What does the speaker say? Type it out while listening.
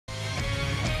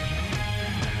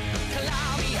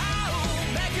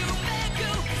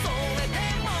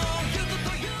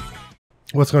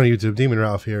What's going on YouTube? Demon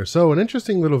Ralph here. So an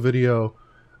interesting little video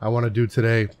I want to do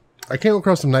today. I came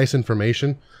across some nice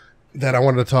information that I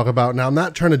wanted to talk about. Now, I'm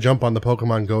not trying to jump on the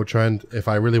Pokemon Go trend. If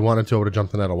I really wanted to, I would have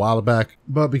jumped on that a while back.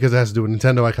 But because it has to do with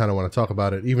Nintendo, I kind of want to talk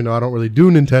about it. Even though I don't really do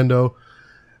Nintendo,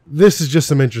 this is just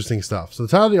some interesting stuff. So the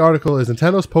title of the article is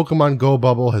Nintendo's Pokemon Go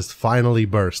bubble has finally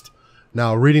burst.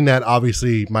 Now, reading that,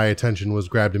 obviously, my attention was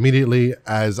grabbed immediately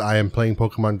as I am playing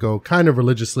Pokemon Go kind of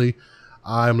religiously.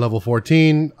 I'm level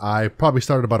 14. I probably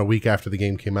started about a week after the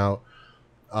game came out.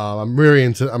 I'm very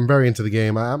into the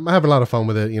game. I'm having a lot of fun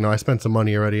with it. You know, I spent some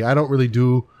money already. I don't really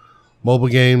do mobile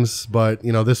games, but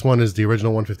you know, this one is the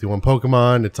original 151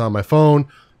 Pokemon. It's on my phone.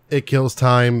 It kills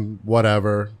time,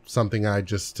 whatever. Something I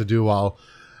just to do while,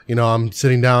 you know, I'm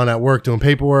sitting down at work doing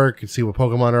paperwork and see what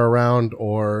Pokemon are around,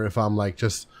 or if I'm like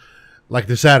just like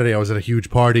this Saturday, I was at a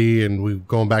huge party and we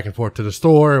going back and forth to the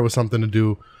store. It was something to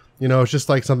do. You know, it's just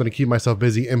like something to keep myself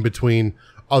busy in between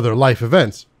other life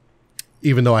events,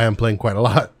 even though I am playing quite a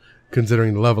lot,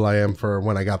 considering the level I am for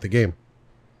when I got the game.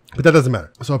 But that doesn't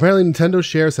matter. So apparently Nintendo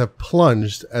shares have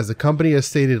plunged as the company has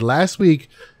stated last week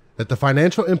that the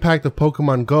financial impact of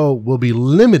Pokemon Go will be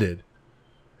limited.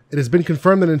 It has been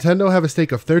confirmed that Nintendo have a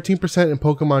stake of 13% in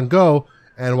Pokemon Go,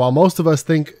 and while most of us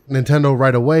think Nintendo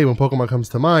right away when Pokemon comes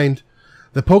to mind,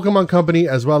 the Pokemon Company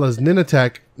as well as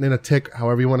Niantic,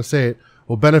 however you want to say it,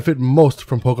 will benefit most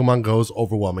from Pokemon Go's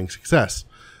overwhelming success.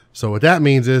 So what that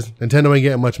means is Nintendo ain't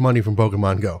getting much money from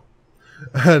Pokemon Go.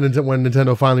 And when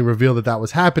Nintendo finally revealed that that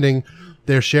was happening,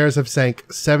 their shares have sank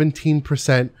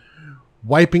 17%,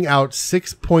 wiping out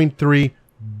 $6.3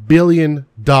 billion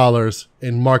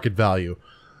in market value.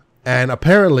 And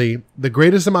apparently, the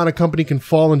greatest amount a company can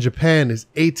fall in Japan is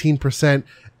 18%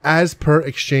 as per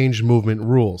exchange movement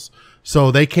rules.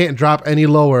 So they can't drop any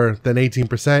lower than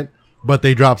 18%. But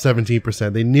they dropped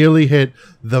 17%. They nearly hit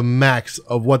the max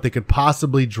of what they could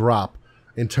possibly drop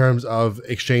in terms of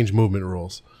exchange movement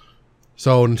rules.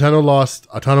 So Nintendo lost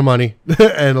a ton of money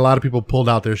and a lot of people pulled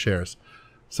out their shares.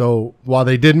 So while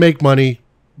they did make money,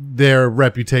 their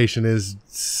reputation is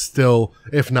still,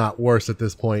 if not worse at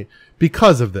this point,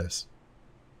 because of this.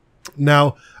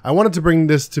 Now, I wanted to bring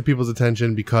this to people's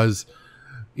attention because,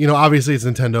 you know, obviously it's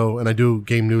Nintendo and I do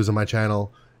game news on my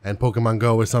channel. And Pokemon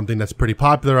Go is something that's pretty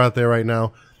popular out there right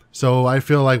now. So I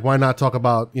feel like why not talk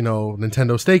about, you know,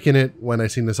 Nintendo stake in it when I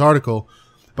seen this article.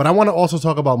 But I want to also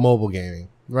talk about mobile gaming,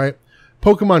 right?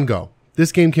 Pokemon Go.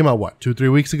 This game came out, what,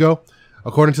 2-3 weeks ago?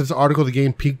 According to this article, the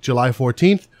game peaked July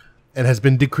 14th and has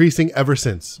been decreasing ever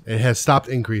since. It has stopped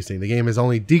increasing. The game has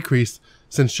only decreased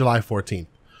since July 14th.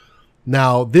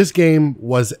 Now, this game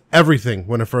was everything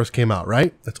when it first came out,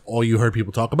 right? That's all you heard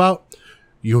people talk about.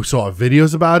 You saw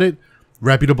videos about it.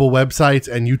 Reputable websites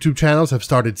and YouTube channels have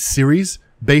started series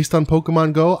based on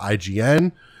Pokemon Go,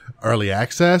 IGN, Early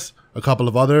Access, a couple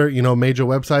of other, you know, major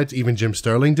websites. Even Jim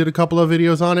Sterling did a couple of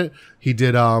videos on it. He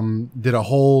did a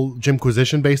whole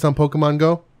Jimquisition based on Pokemon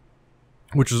Go,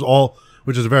 which is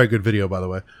a very good video, by the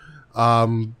way.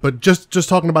 But just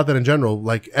talking about that in general,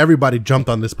 like everybody jumped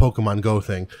on this Pokemon Go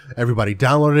thing. Everybody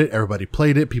downloaded it. Everybody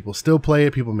played it. People still play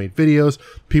it. People made videos.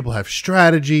 People have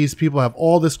strategies. People have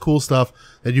all this cool stuff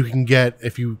that you can get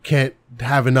if you can't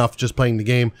have enough just playing the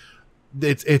game.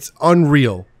 It's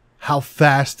unreal how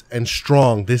fast and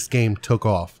strong this game took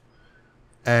off.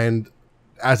 And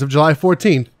as of July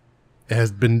 14th, it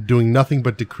has been doing nothing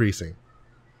but decreasing.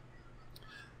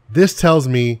 This tells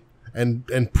me and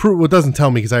well, it doesn't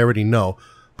tell me because I already know,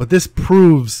 but this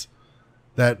proves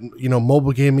that, you know,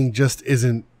 mobile gaming just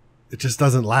isn't, it just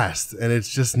doesn't last, and it's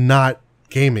just not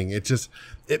gaming.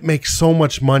 It makes so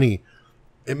much money.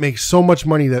 It makes so much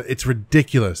money that it's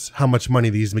ridiculous how much money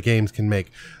these games can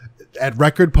make. At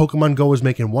record, Pokemon Go was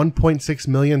making $1.6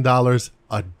 million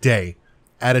a day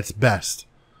at its best.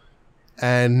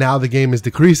 And now the game is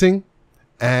decreasing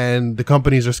and the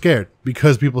companies are scared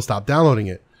because people stop downloading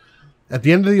it. At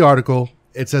the end of the article,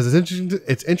 it says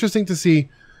it's interesting to see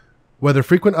whether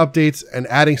frequent updates and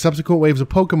adding subsequent waves of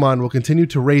Pokemon will continue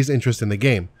to raise interest in the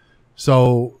game.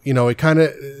 So, you know, it kind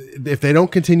of, if they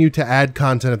don't continue to add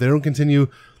content, if they don't continue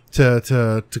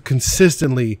to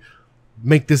consistently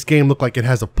make this game look like it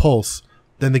has a pulse,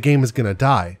 then the game is going to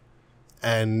die.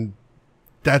 And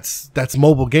that's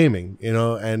mobile gaming, you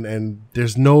know, and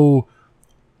there's no,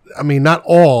 I mean, not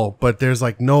all, but there's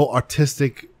like no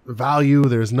artistic value.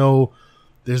 There's no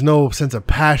sense of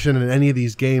passion in any of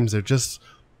these games. They're just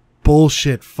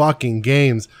bullshit fucking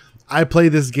games. I play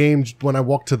this game when I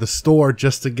walk to the store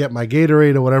just to get my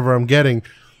Gatorade or whatever I'm getting.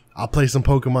 I'll play some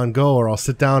Pokemon Go, or I'll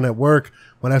sit down at work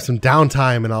when I have some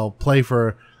downtime and I'll play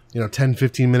for, you know, 10,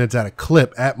 15 minutes at a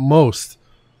clip at most.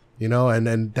 you know,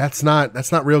 and that's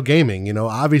not real gaming. You know,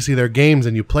 obviously they're games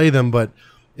and you play them, but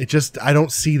I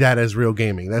don't see that as real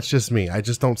gaming. That's just me. I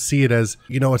just don't see it as,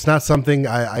 you know, it's not something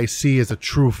I see as a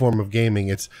true form of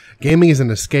gaming. Gaming is an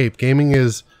escape. Gaming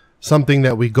is something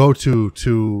that we go to,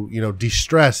 you know,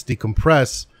 de-stress,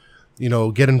 decompress, you know,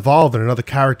 get involved in another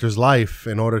character's life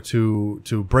in order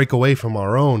to break away from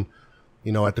our own.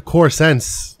 You know, at the core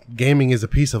sense, gaming is a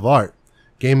piece of art.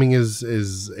 Gaming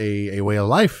is a way of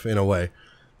life in a way.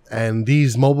 And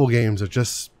these mobile games they're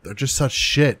just such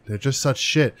shit. They're just such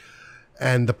shit.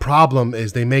 And the problem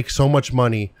is they make so much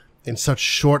money in such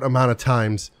short amount of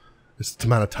time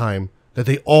that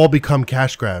they all become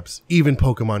cash grabs. Even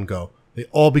Pokemon Go, they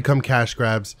all become cash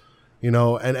grabs, you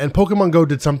know. And Pokemon Go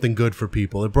did something good for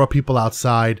people. It brought people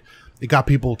outside. It got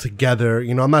people together.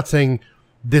 You know, I'm not saying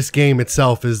this game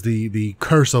itself is the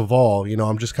curse of all. You know,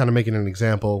 I'm just kind of making an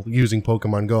example using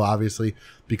Pokemon Go, obviously,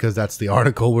 because that's the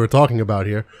article we're talking about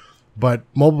here. But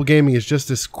mobile gaming is just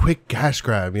this quick cash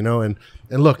grab, you know, and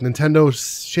look,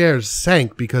 Nintendo's shares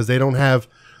sank because they don't have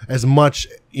as much,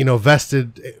 you know,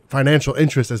 vested financial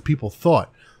interest as people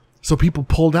thought. So people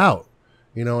pulled out,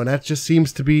 you know, and that just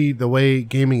seems to be the way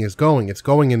gaming is going. It's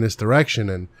going in this direction,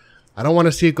 and I don't want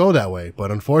to see it go that way.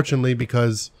 But unfortunately,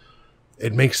 because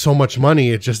it makes so much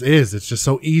money, it just is. It's just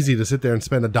so easy to sit there and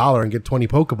spend $1 and get 20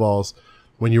 Pokeballs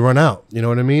when you run out. You know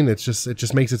what I mean? It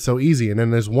just makes it so easy. And then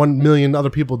there's 1 million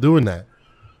other people doing that.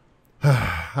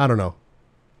 I don't know.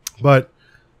 But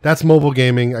that's mobile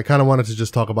gaming. I kind of wanted to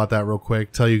just talk about that real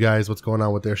quick, tell you guys what's going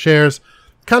on with their shares.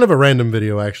 Kind of a random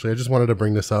video, actually. I just wanted to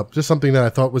bring this up. Just something that I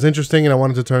thought was interesting, and I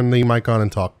wanted to turn the mic on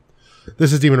and talk.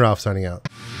 This is Demon Ralph signing out.